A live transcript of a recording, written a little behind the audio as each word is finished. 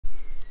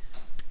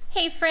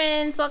Hey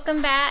friends,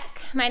 welcome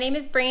back. My name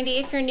is Brandy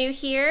if you're new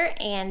here,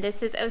 and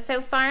this is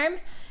OsoFarm.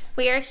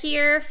 We are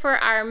here for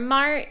our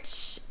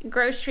March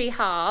grocery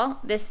haul.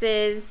 This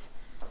is,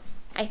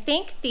 I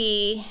think,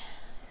 the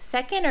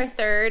second or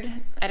third,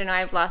 I don't know,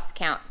 I've lost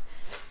count.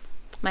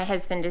 My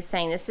husband is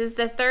saying this is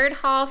the third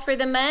haul for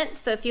the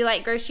month, so if you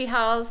like grocery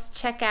hauls,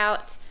 check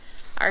out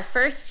our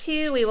first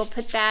two. We will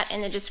put that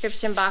in the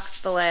description box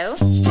below.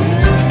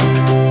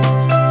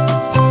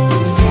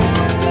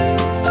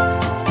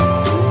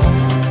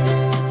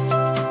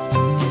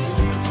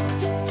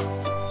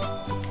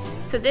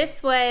 So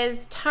this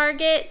was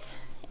Target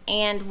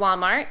and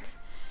Walmart,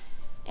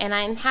 and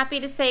I'm happy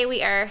to say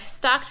we are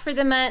stocked for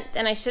the month,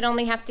 and I should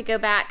only have to go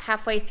back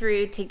halfway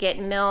through to get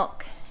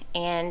milk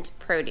and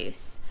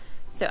produce.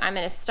 So I'm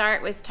going to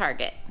start with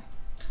Target.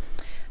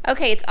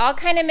 Okay, it's all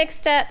kind of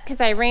mixed up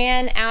because I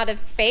ran out of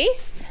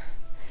space,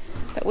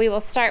 but we will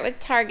start with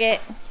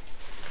Target.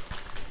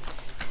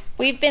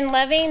 We've been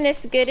loving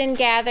this Good &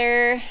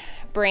 Gather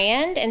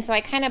brand, and so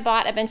I kind of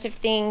bought a bunch of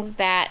things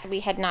that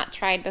we had not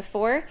tried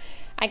before.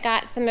 I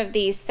got some of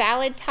these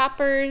salad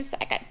toppers.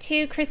 I got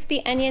 2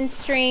 crispy onion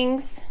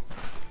strings,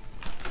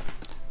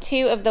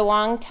 2 of the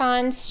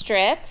wonton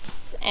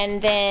strips,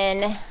 and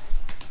then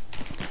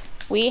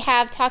we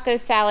have taco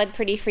salad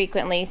pretty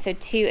frequently, so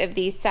 2 of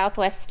these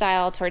Southwest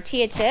style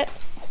tortilla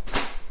chips.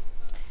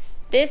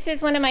 This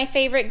is one of my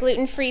favorite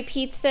gluten-free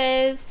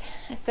pizzas,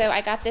 so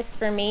I got this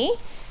for me.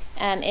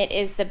 It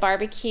is the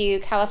Barbecue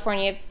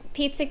California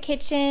Pizza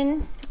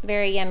Kitchen,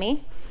 very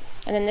yummy.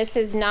 And then this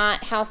is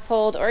not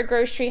household or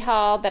grocery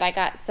haul, but I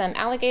got some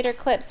alligator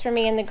clips for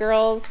me and the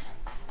girls,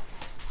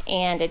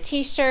 and a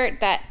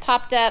t-shirt that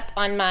popped up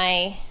on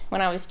my,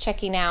 when I was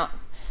checking out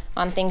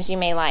on things you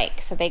may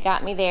like, so they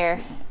got me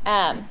there.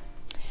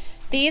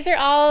 These are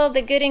all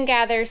the Good &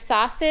 Gather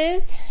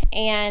sauces,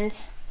 and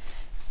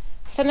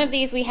some of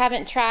these we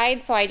haven't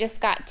tried, so I just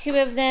got 2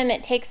 of them.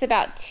 It takes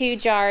about 2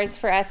 jars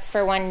for us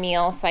for one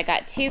meal, so I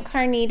got 2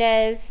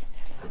 carnitas,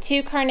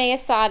 2 carne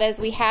asadas.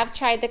 We have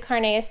tried the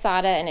carne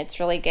asada and it's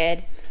really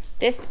good.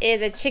 This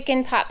is a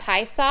chicken pot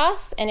pie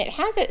sauce, and it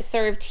has it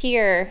served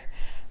here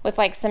with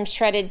like some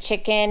shredded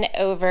chicken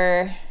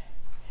over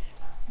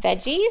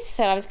veggies,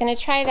 so I was gonna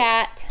try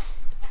that.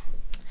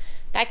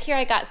 Back here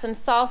I got some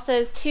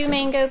salsas, 2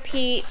 mango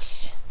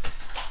peach,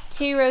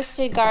 2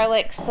 roasted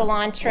garlic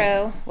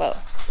cilantro, whoa,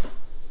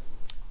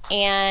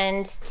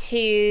 and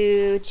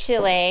 2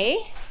 chile.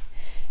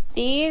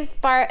 These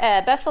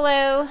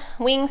buffalo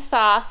wing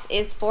sauce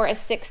is for a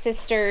Six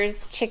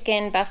Sisters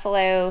chicken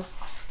buffalo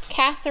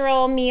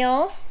casserole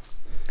meal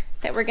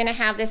that we're gonna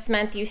have this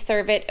month. You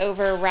serve it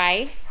over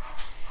rice.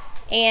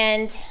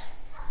 And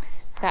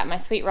I've got my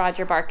sweet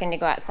Roger barking to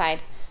go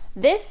outside.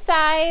 This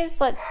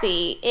size, let's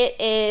see, it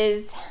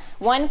is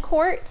 1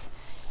 quart.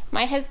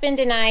 My husband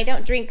and I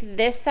don't drink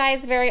this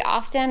size very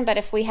often, but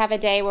if we have a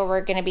day where we're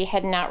gonna be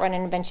heading out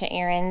running a bunch of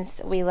errands,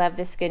 we love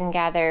this Good &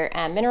 Gather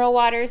mineral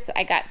water. So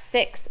I got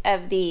 6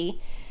 of the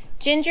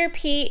ginger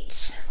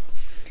peach.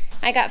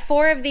 I got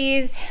 4 of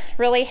these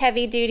really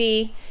heavy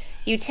duty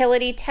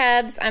utility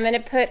tubs. I'm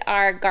gonna put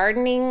our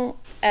gardening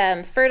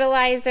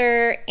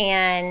fertilizer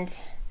and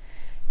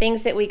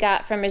things that we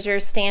got from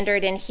Azure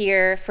Standard in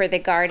here for the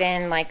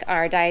garden, like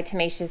our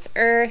diatomaceous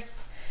earth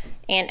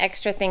and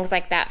extra things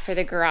like that for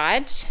the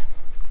garage.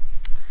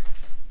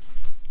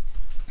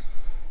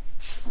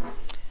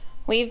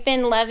 We've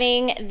been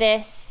loving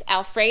this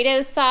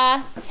Alfredo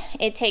sauce.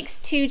 It takes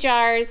 2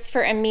 jars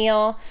for a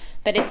meal,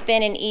 but it's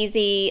been an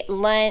easy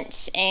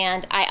lunch,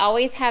 and I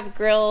always have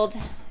grilled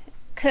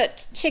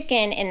cooked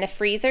chicken in the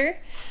freezer.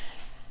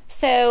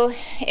 So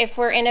if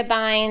we're in a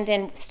bind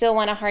and still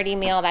want a hearty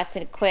meal, that's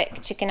a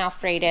quick chicken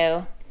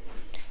Alfredo.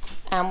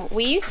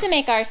 We used to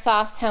make our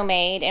sauce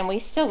homemade, and we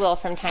still will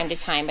from time to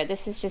time, but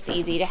this is just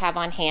easy to have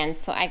on hand.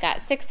 So I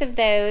got 6 of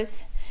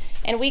those,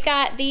 and we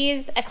got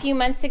these a few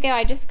months ago.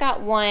 I just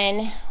got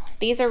 1.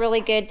 These are really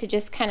good to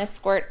just kind of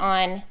squirt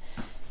on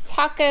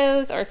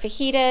tacos or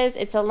fajitas.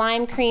 It's a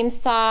lime cream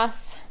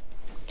sauce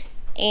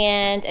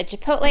and a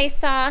chipotle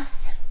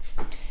sauce.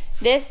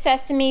 This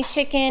sesame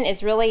chicken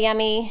is really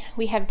yummy.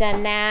 We have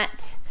done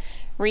that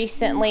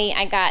recently.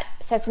 I got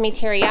sesame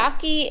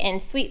teriyaki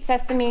and sweet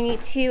sesame,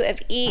 2 of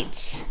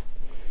each.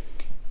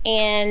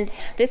 And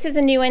this is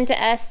a new one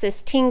to us,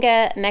 this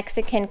Tinga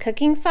Mexican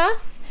cooking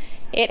sauce.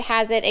 It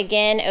has it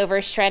again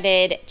over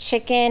shredded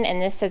chicken, and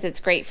this says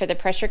it's great for the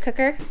pressure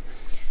cooker.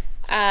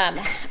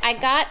 I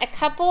got a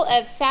couple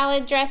of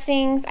salad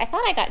dressings. I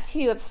thought I got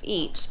 2 of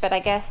each, but I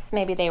guess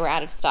maybe they were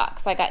out of stock.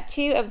 So I got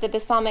 2 of the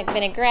balsamic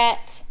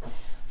vinaigrette,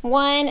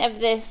 1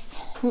 of this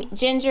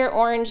ginger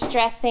orange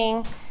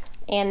dressing,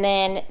 and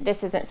then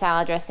this isn't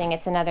salad dressing,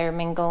 it's another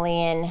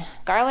Mongolian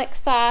garlic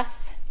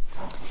sauce.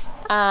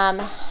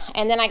 And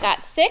then I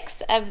got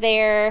 6 of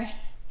their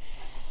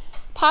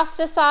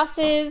pasta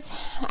sauces.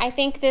 I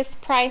think this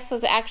price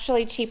was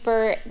actually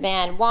cheaper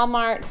than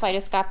Walmart, so I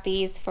just got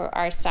these for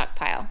our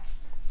stockpile.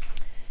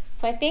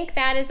 So I think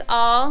that is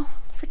all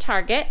for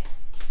Target.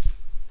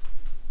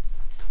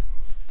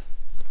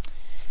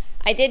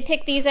 I did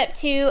pick these up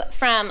too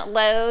from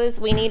Lowe's.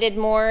 We needed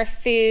more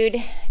food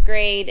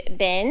grade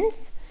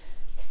bins.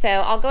 So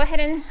I'll go ahead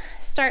and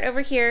start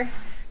over here.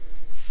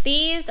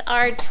 These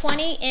are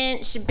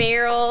 20-inch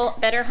barrel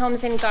Better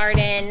Homes and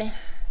Garden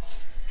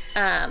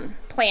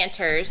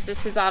planters.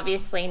 This is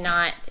obviously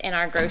not in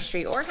our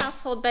grocery or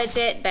household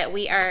budget, but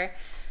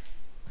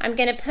I'm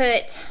gonna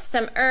put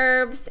some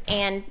herbs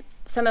and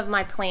some of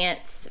my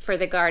plants for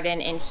the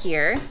garden in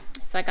here.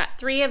 So I got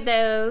 3 of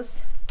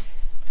those.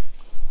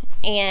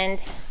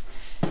 And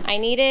I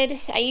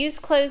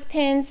used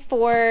clothespins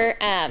for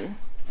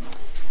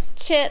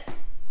chip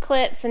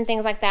clips and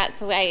things like that.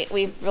 So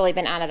we've really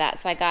been out of that.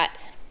 So I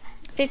got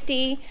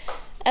 50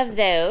 of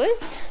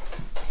those.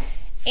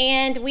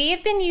 And we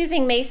have been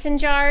using mason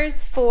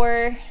jars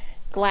for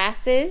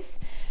glasses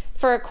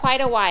for quite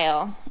a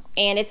while.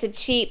 And it's a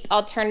cheap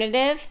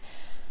alternative.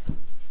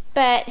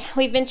 But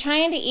we've been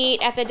trying to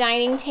eat at the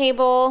dining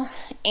table,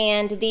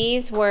 and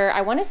these were,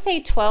 I want to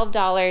say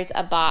 $12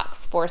 a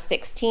box for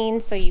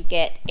 16. So you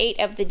get 8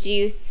 of the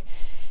juice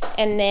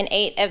and then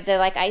 8 of the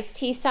like iced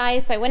tea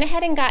size. So I went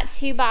ahead and got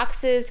 2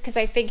 boxes because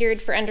I figured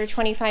for under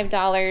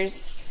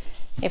 $25,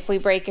 if we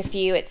break a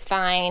few, it's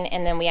fine.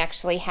 And then we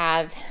actually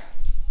have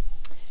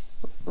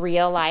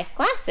real life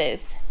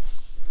glasses.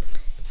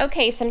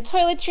 Okay, some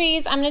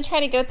toiletries. I'm gonna try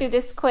to go through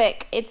this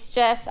quick. It's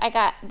just,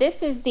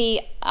 this is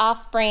the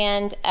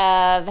off-brand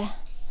of,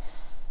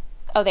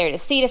 oh, there it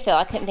is, Cetaphil.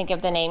 I couldn't think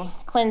of the name.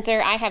 Cleanser.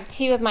 I have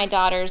 2 of my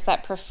daughters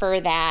that prefer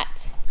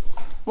that.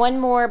 One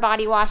more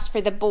body wash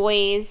for the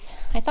boys.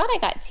 I thought I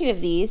got 2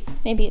 of these.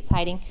 Maybe it's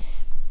hiding.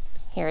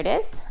 Here it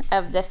is,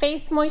 of the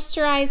face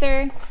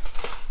moisturizer.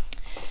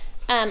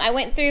 I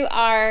went through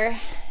our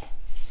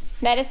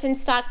medicine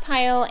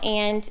stockpile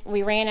and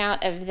we ran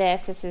out of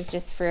this. This is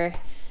just for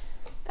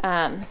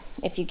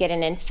if you get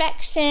an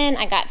infection.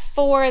 I got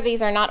 4,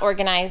 these are not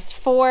organized,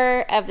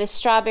 4 of the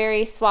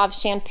strawberry Suave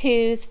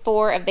shampoos,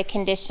 4 of the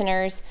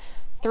conditioners,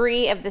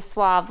 3 of the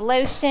Suave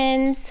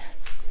lotions,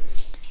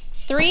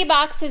 3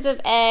 boxes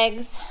of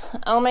eggs.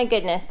 Oh my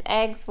goodness,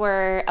 eggs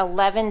were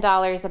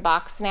 $11 a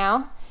box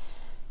now.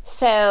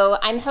 So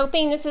I'm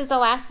hoping this is the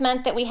last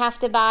month that we have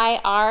to buy.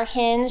 Our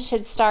hens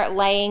should start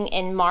laying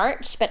in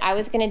March, but I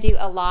was gonna do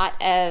a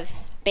lot of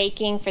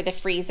baking for the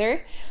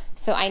freezer,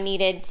 so I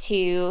needed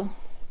to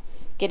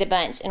get a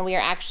bunch, and we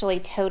are actually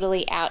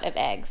totally out of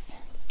eggs.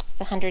 It's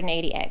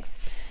 180 eggs.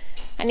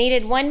 I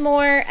needed 1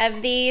 more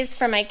of these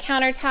for my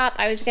countertop.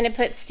 I was gonna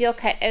put steel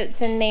cut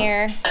oats in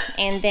there,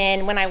 and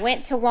then when I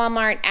went to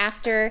Walmart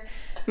after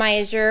my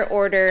Azure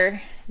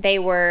order, they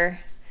were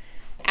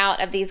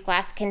out of these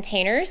glass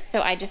containers,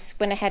 so I just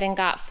went ahead and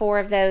got 4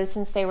 of those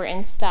since they were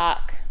in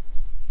stock.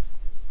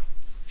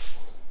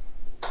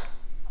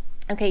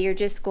 Okay, you're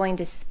just going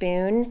to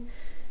spoon,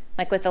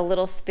 like with a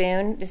little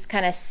spoon, just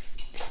kind of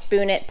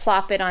spoon it,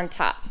 plop it on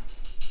top.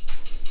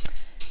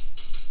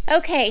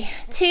 Okay,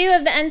 2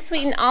 of the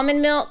unsweetened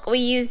almond milk. We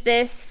use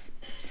this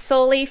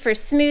solely for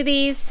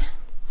smoothies.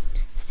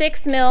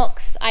 6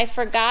 milks. I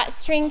forgot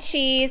string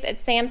cheese at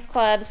Sam's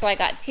Club, so I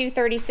got 2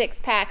 36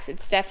 packs.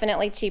 It's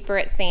definitely cheaper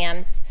at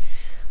Sam's.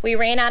 We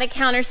ran out of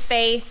counter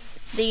space.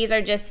 These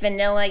are just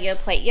vanilla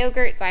Yoplait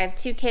yogurts. I have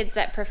 2 kids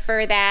that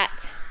prefer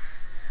that.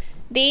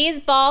 These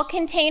ball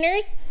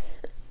containers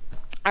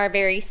are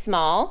very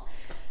small.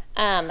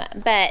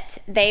 But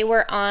they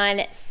were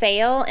on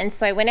sale, and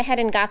so I went ahead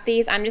and got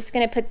these. I'm just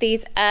going to put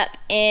these up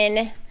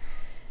in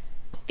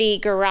the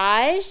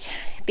garage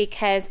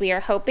because we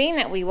are hoping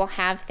that we will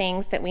have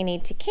things that we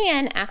need to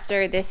can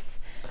after this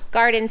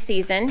garden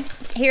season.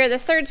 Here are the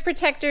surge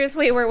protectors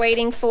we were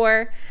waiting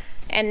for,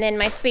 and then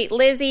my sweet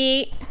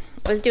Lizzie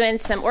was doing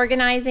some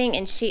organizing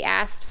and she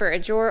asked for a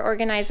drawer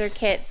organizer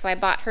kit, so I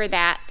bought her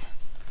that.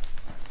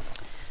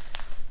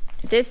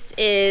 This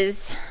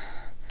is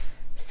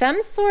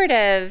some sort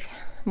of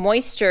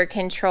moisture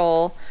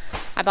control.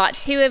 I bought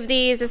 2 of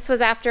these. This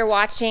was after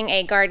watching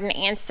a garden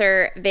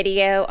answer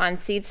video on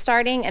seed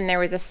starting, and there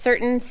was a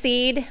certain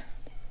seed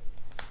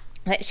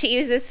that she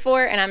used this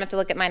for, and I'm gonna have to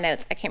look at my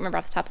notes. I can't remember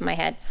off the top of my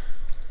head.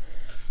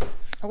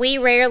 We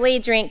rarely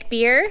drink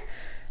beer,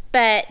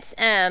 but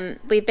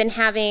we've been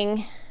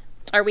having,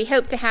 or we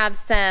hope to have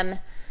some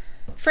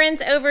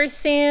friends over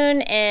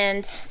soon,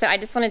 and so I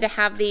just wanted to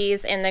have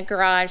these in the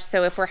garage,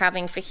 so if we're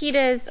having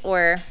fajitas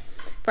or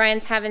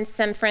Brian's having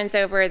some friends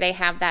over, they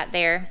have that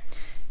there.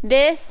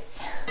 This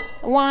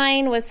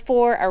wine was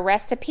for a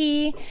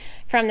recipe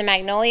from the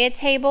Magnolia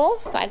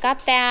table, so I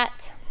got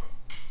that.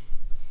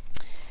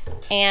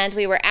 And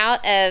we were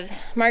out of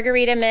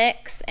margarita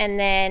mix, and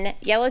then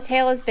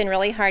Yellowtail has been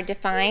really hard to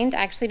find.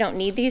 I actually don't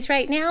need these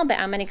right now, but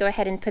I'm gonna go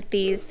ahead and put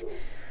these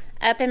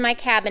up in my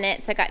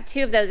cabinet. So I got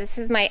 2 of those. This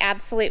is my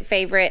absolute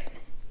favorite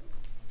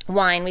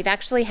wine. We've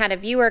actually had a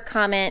viewer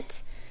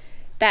comment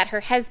that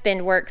her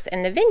husband works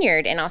in the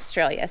vineyard in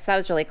Australia, so that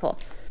was really cool.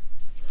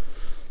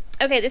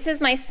 Okay, this is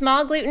my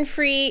small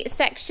gluten-free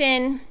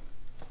section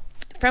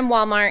from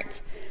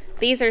Walmart.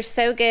 These are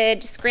so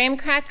good. Just graham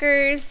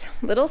crackers,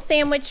 little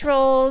sandwich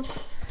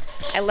rolls,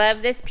 I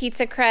love this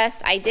pizza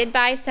crust. I did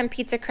buy some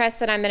pizza crust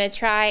that I'm going to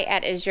try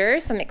at Azure,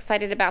 so I'm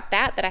excited about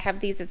that, but I have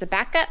these as a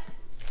backup.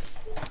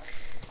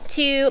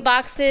 2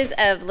 boxes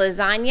of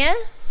lasagna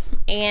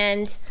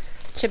and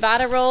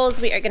ciabatta rolls.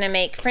 We are going to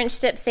make French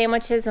dip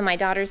sandwiches when my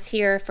daughter's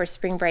here for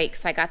spring break,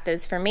 so I got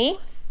those for me.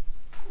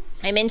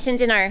 I mentioned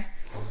in our...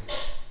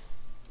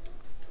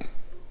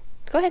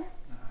 Go ahead.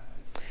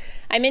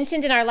 I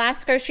mentioned in our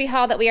last grocery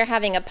haul that we are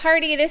having a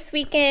party this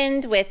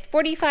weekend with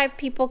 45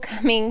 people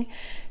coming.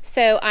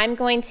 So I'm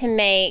going to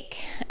make,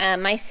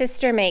 my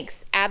sister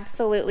makes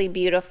absolutely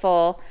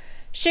beautiful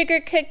sugar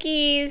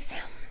cookies.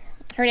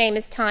 Her name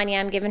is Tanya.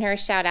 I'm giving her a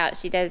shout out.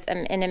 She does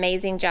an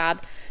amazing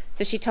job.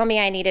 So she told me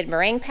I needed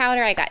meringue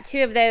powder. I got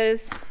 2 of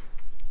those.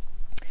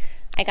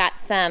 I got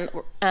some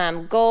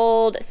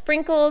gold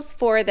sprinkles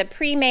for the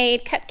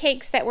pre-made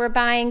cupcakes that we're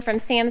buying from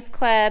Sam's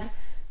Club.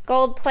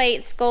 Gold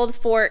plates, gold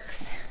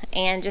forks,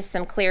 and just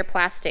some clear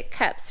plastic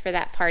cups for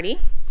that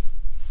party.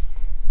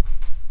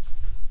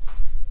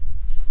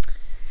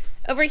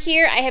 Over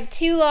here I have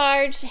 2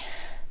 large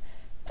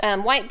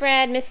white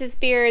bread Mrs.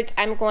 Beard's.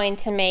 I'm going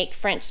to make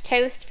French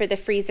toast for the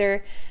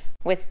freezer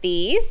with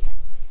these.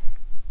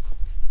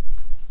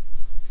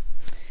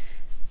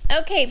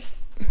 Okay,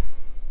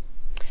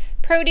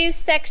 produce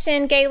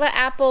section, Gala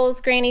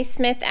apples, Granny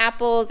Smith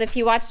apples. If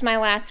you watched my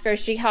last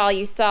grocery haul,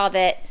 you saw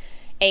that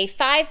a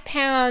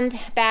 5-pound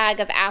bag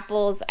of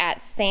apples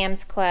at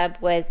Sam's Club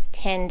was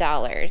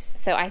 $10.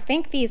 So I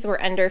think these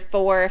were under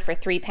 4 for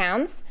 3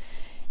 pounds.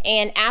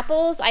 And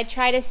apples, I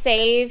try to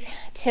save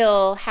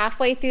till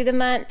halfway through the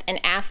month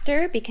and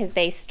after because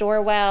they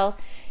store well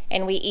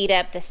and we eat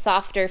up the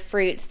softer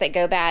fruits that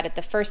go bad at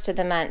the first of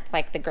the month,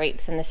 like the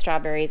grapes and the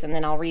strawberries, and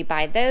then I'll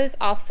rebuy those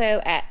also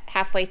at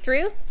halfway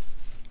through.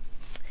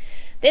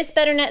 This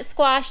butternut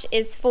squash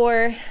is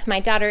for my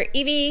daughter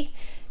Evie.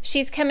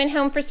 She's coming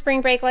home for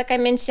spring break, like I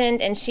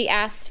mentioned, and she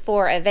asked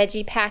for a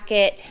veggie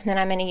packet. And then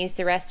I'm going to use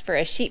the rest for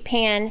a sheet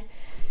pan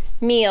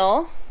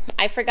meal.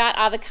 I forgot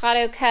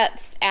avocado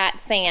cups at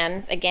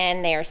Sam's.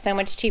 Again, they are so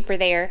much cheaper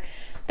there.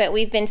 But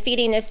we've been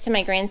feeding this to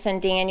my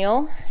grandson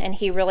Daniel, and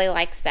he really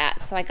likes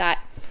that. So I got,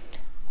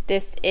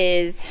 this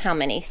is how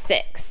many?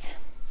 6.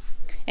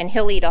 And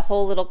he'll eat a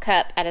whole little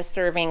cup at a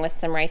serving with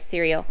some rice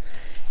cereal.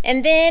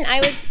 And then I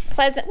was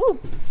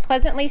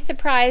pleasantly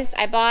surprised.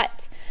 I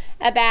bought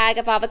a bag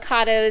of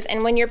avocados,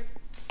 and when you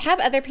have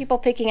other people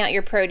picking out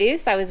your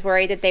produce, I was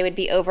worried that they would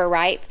be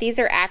overripe. These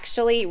are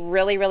actually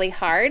really, really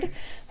hard,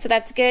 so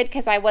that's good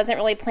because I wasn't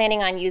really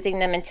planning on using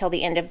them until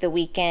the end of the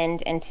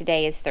weekend, and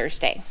today is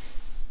Thursday.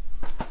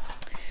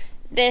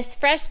 This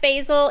fresh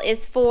basil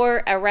is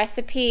for a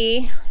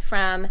recipe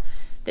from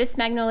this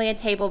Magnolia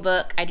Table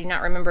book. I do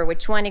not remember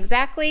which one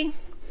exactly.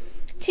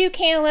 2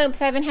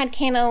 cantaloupes. I haven't had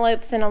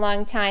cantaloupes in a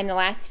long time. The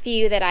last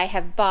few that I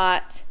have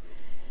bought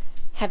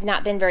have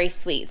not been very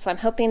sweet, so I'm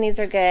hoping these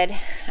are good.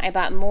 I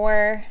bought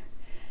more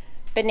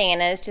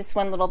bananas, just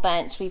 1 little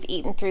bunch. We've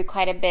eaten through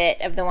quite a bit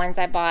of the ones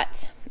I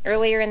bought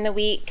earlier in the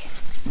week.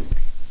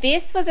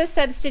 This was a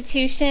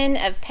substitution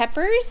of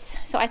peppers,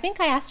 so I think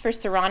I asked for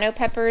serrano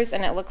peppers,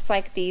 and it looks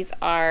like these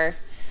are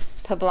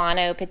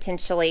poblano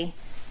potentially.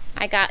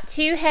 I got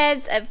 2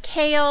 heads of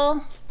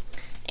kale,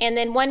 and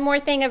then 1 more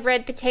thing of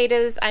red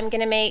potatoes. I'm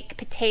gonna make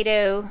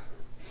potato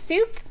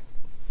soup.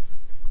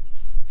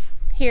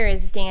 Here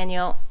is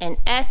Daniel and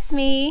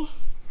Esme.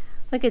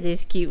 Look at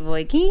this cute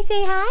boy. Can you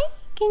say hi?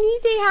 Can you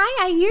say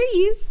hi? I hear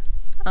you.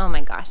 Oh my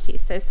gosh,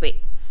 he's so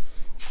sweet.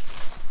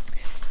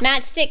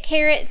 Matchstick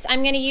carrots.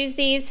 I'm going to use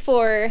these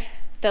for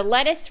the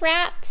lettuce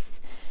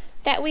wraps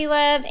that we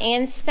love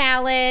and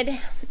salad.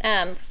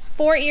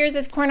 4 ears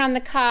of corn on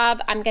the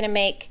cob. I'm going to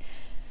make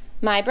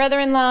my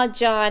brother-in-law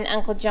John,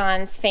 Uncle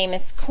John's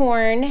famous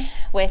corn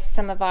with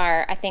some of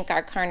our, I think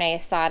our carne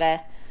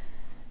asada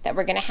that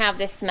we're gonna have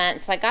this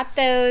month. So I got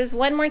those.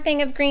 1 more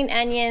thing of green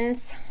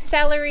onions,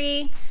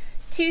 celery,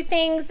 2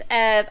 things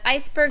of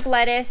iceberg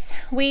lettuce.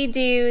 We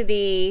do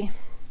the,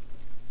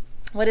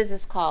 what is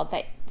this called?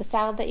 The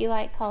salad that you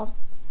like called?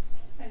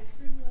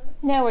 Iceberg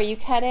lettuce? No, where you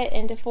cut it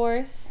into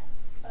 4s?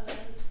 A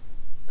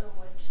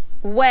wedge.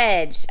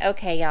 Wedge.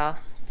 Okay, y'all.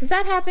 Does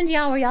that happen to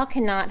y'all where y'all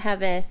cannot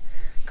have a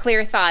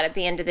clear thought at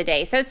the end of the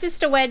day? So it's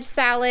just a wedge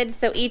salad.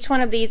 So each one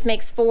of these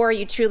makes 4.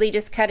 You truly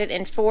just cut it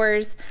in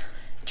 4s.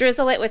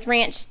 Drizzle it with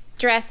ranch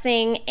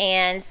dressing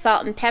and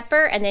salt and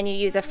pepper, and then you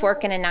use a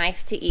fork and a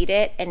knife to eat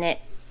it, and it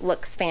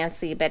looks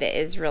fancy, but it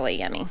is really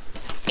yummy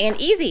and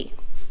easy.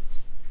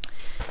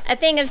 A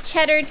thing of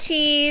cheddar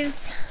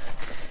cheese,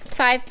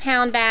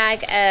 5-pound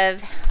bag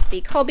of the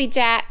Colby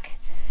Jack.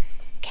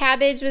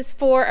 Cabbage was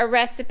for a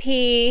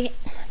recipe.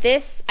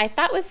 This I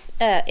thought was,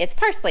 it's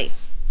parsley.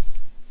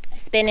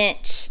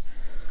 Spinach.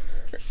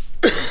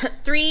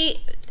 3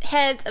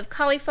 heads of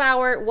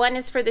cauliflower. 1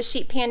 is for the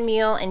sheet pan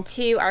meal, and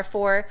 2 are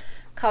for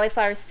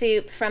cauliflower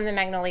soup from the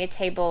Magnolia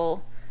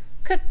Table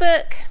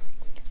cookbook.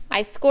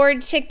 I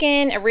scored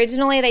chicken.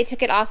 Originally they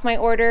took it off my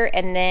order,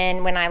 and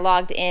then when I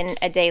logged in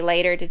a day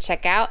later to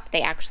check out,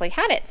 they actually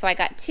had it. So I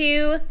got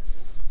 2.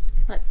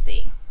 Let's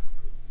see.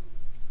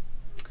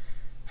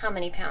 How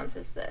many pounds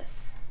is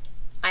this?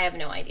 I have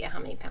no idea how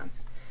many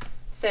pounds.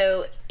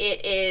 So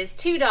it is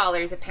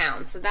 $2 a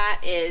pound. So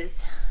that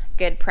is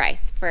good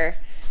price for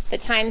the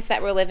times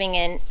that we're living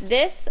in.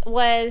 This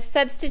was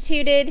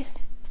substituted.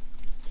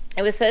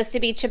 It was supposed to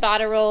be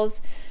ciabatta rolls,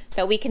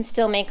 but we can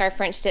still make our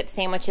French dip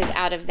sandwiches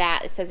out of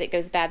that. It says it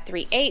goes bad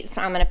 3/8,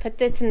 so I'm gonna put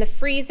this in the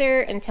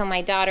freezer until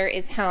my daughter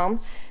is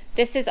home.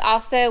 This is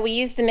also, we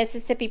use the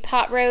Mississippi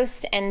pot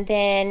roast, and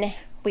then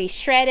we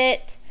shred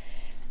it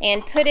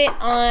and put it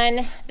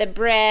on the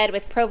bread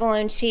with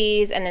provolone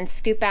cheese, and then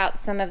scoop out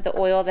some of the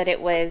oil that it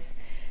was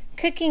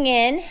cooking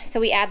in. So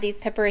we add these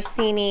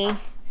pepperoncini,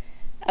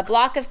 a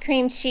block of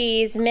cream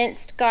cheese,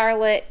 minced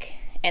garlic,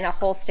 and a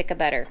whole stick of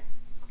butter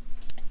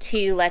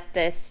to let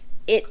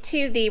it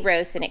to the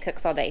roast, and it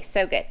cooks all day.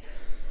 So good.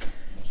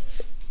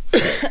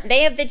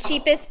 They have the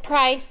cheapest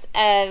price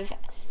of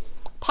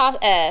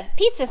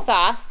pizza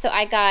sauce, so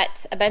I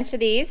got a bunch of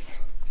these.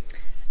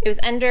 It was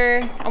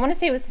under, I want to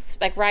say it was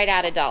like right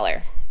at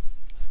 $1.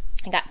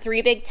 I got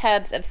 3 big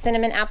tubs of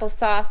cinnamon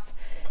applesauce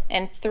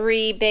and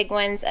 3 big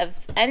ones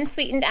of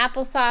unsweetened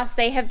applesauce.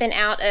 They have been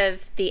out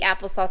of the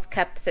applesauce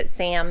cups at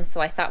Sam's,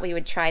 so I thought we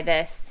would try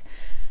this.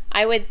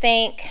 I would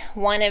think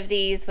one of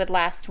these would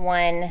last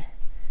 1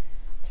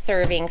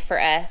 serving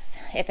for us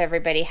if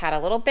everybody had a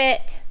little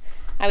bit.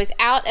 I was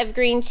out of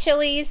green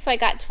chilies, so I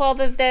got 12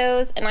 of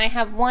those, and I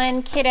have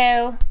one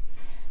kiddo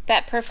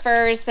that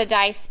prefers the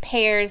diced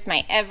pears,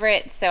 my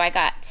Everett, so I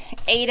got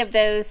 8 of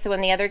those, so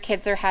when the other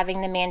kids are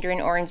having the mandarin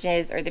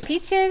oranges or the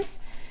peaches,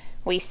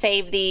 we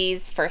save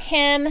these for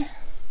him.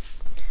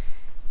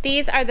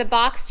 These are the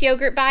boxed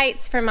yogurt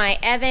bites for my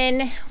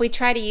Evan. We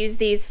try to use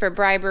these for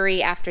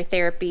bribery after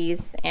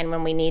therapies and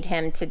when we need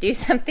him to do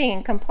something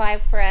and comply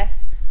for us.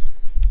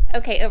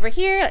 Okay, over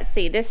here, let's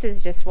see, this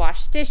is just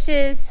washed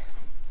dishes.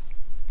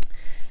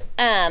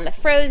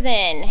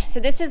 Frozen.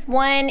 So this is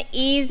one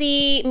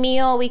easy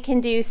meal we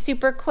can do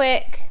super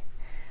quick.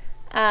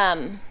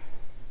 The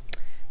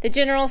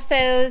General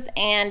Tso's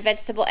and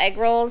vegetable egg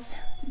rolls.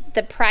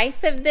 The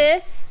price of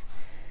this,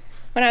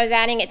 when I was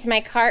adding it to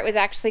my cart, was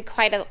actually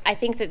quite a, I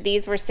think that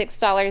these were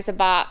 $6 a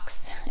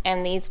box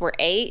and these were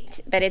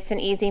 $8, but it's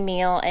an easy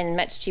meal and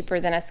much cheaper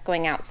than us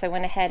going out. So I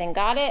went ahead and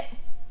got it.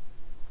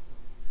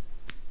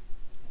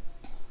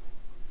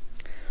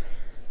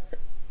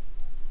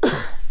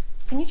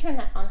 Can you turn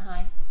that on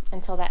high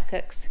until that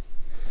cooks?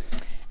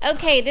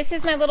 Okay, this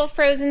is my little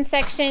frozen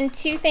section.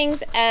 2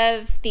 things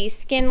of the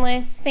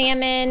skinless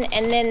salmon,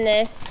 and then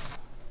this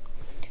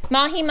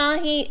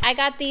mahi-mahi. I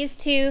got these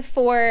 2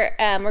 for,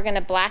 we're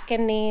gonna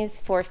blacken these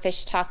for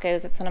fish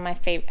tacos. That's one of my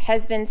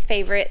husband's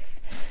favorites.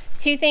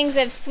 2 things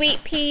of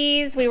sweet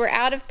peas. We were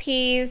out of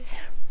peas.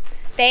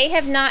 They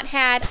have not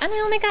had, I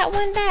only got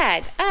 1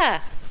 bag.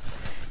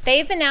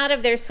 They've been out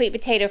of their sweet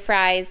potato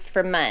fries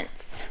for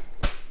months.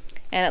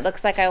 And it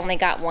looks like I only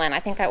got 1. I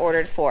think I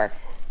ordered 4.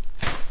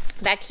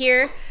 Back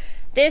here,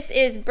 this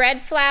is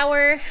bread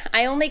flour.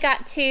 I only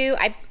got 2.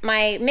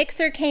 My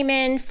mixer came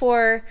in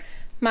for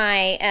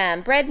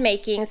my bread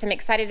making, so I'm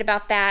excited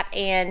about that.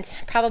 And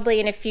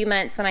probably in a few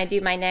months when I do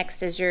my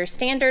next as your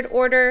standard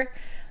order,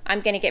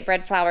 I'm gonna get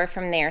bread flour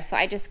from there. So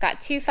I just got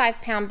 2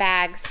 5-pound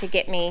bags to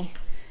get me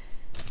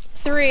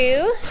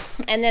through.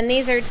 And then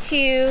these are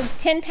 2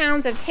 10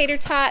 pounds of tater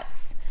tots.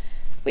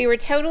 We were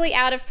totally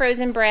out of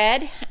frozen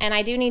bread, and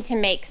I do need to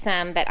make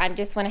some, but I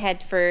just went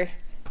ahead for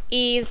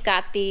ease,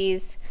 got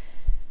these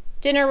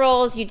dinner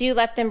rolls. You do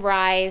let them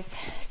rise,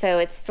 so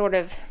it's sort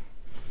of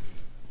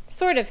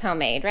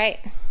homemade, right?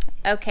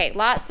 Okay,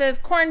 lots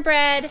of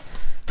cornbread,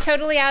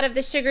 totally out of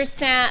the sugar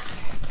snap,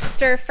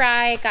 stir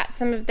fry, got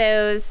some of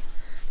those.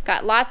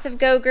 Got lots of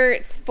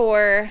Go-Gurts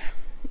for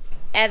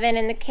Evan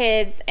and the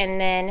kids,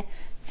 and then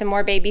some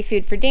more baby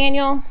food for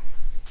Daniel.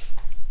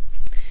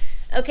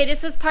 Okay,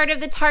 this was part of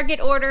the Target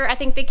order. I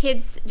think the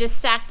kids just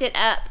stacked it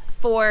up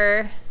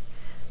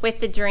with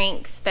the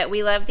drinks, but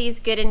we love these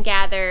Good and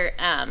Gather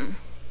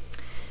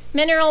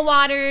mineral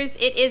waters.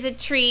 It is a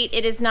treat.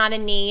 It is not a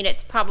need.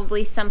 It's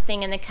probably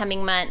something in the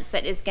coming months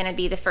that is going to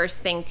be the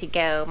first thing to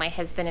go. My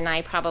husband and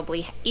I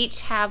probably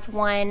each have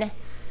 1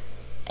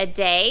 a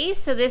day,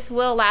 so this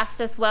will last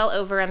us well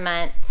over a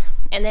month.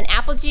 And then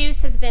apple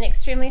juice has been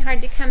extremely hard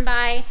to come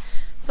by,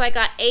 so I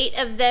got 8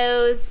 of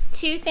those.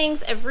 2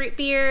 things of root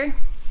beer.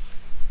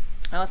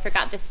 Oh, I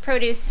forgot this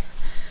produce.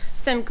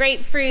 Some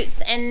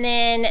grapefruits, and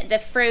then the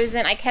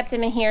frozen, I kept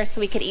them in here so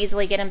we could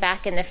easily get them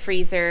back in the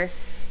freezer.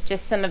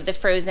 Just some of the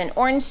frozen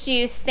orange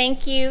juice.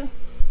 Thank you.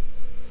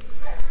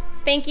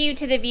 Thank you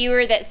to the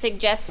viewer that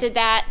suggested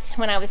that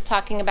when I was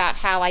talking about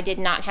how I did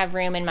not have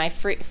room in my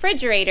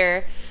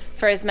refrigerator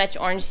for as much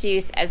orange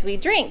juice as we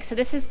drink. So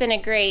this has been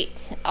a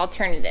great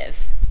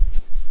alternative.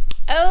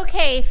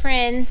 Okay,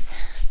 friends.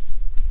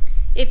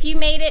 If you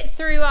made it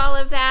through all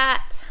of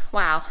that,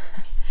 wow.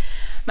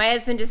 My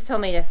husband just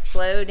told me to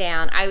slow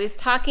down. I was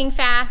talking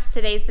fast.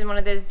 Today's been one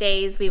of those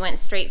days. We went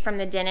straight from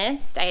the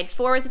dentist. I had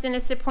 4 with the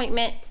dentist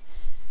appointment.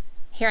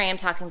 Here I am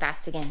talking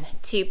fast again.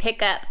 To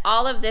pick up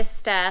all of this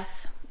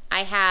stuff.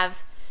 I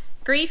have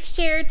grief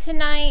share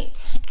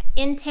tonight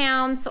in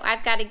town, so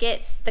I've got to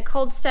get the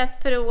cold stuff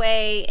put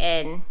away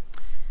and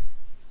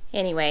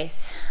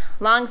Anyways,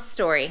 long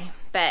story,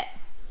 but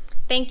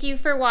thank you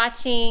for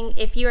watching.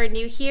 If you are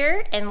new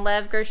here and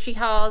love grocery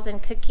hauls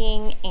and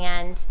cooking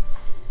and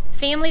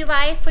family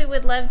life, we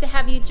would love to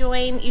have you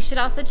join. You should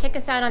also check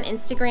us out on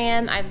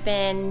Instagram. I've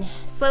been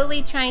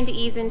slowly trying to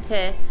ease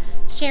into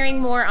sharing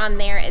more on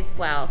there as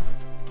well.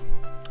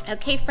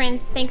 Okay,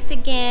 friends, thanks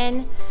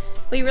again.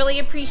 We really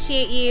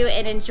appreciate you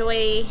and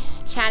enjoy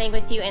chatting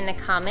with you in the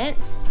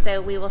comments.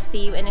 So we will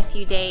see you in a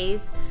few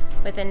days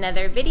with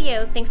another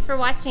video. Thanks for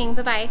watching.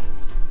 Bye-bye.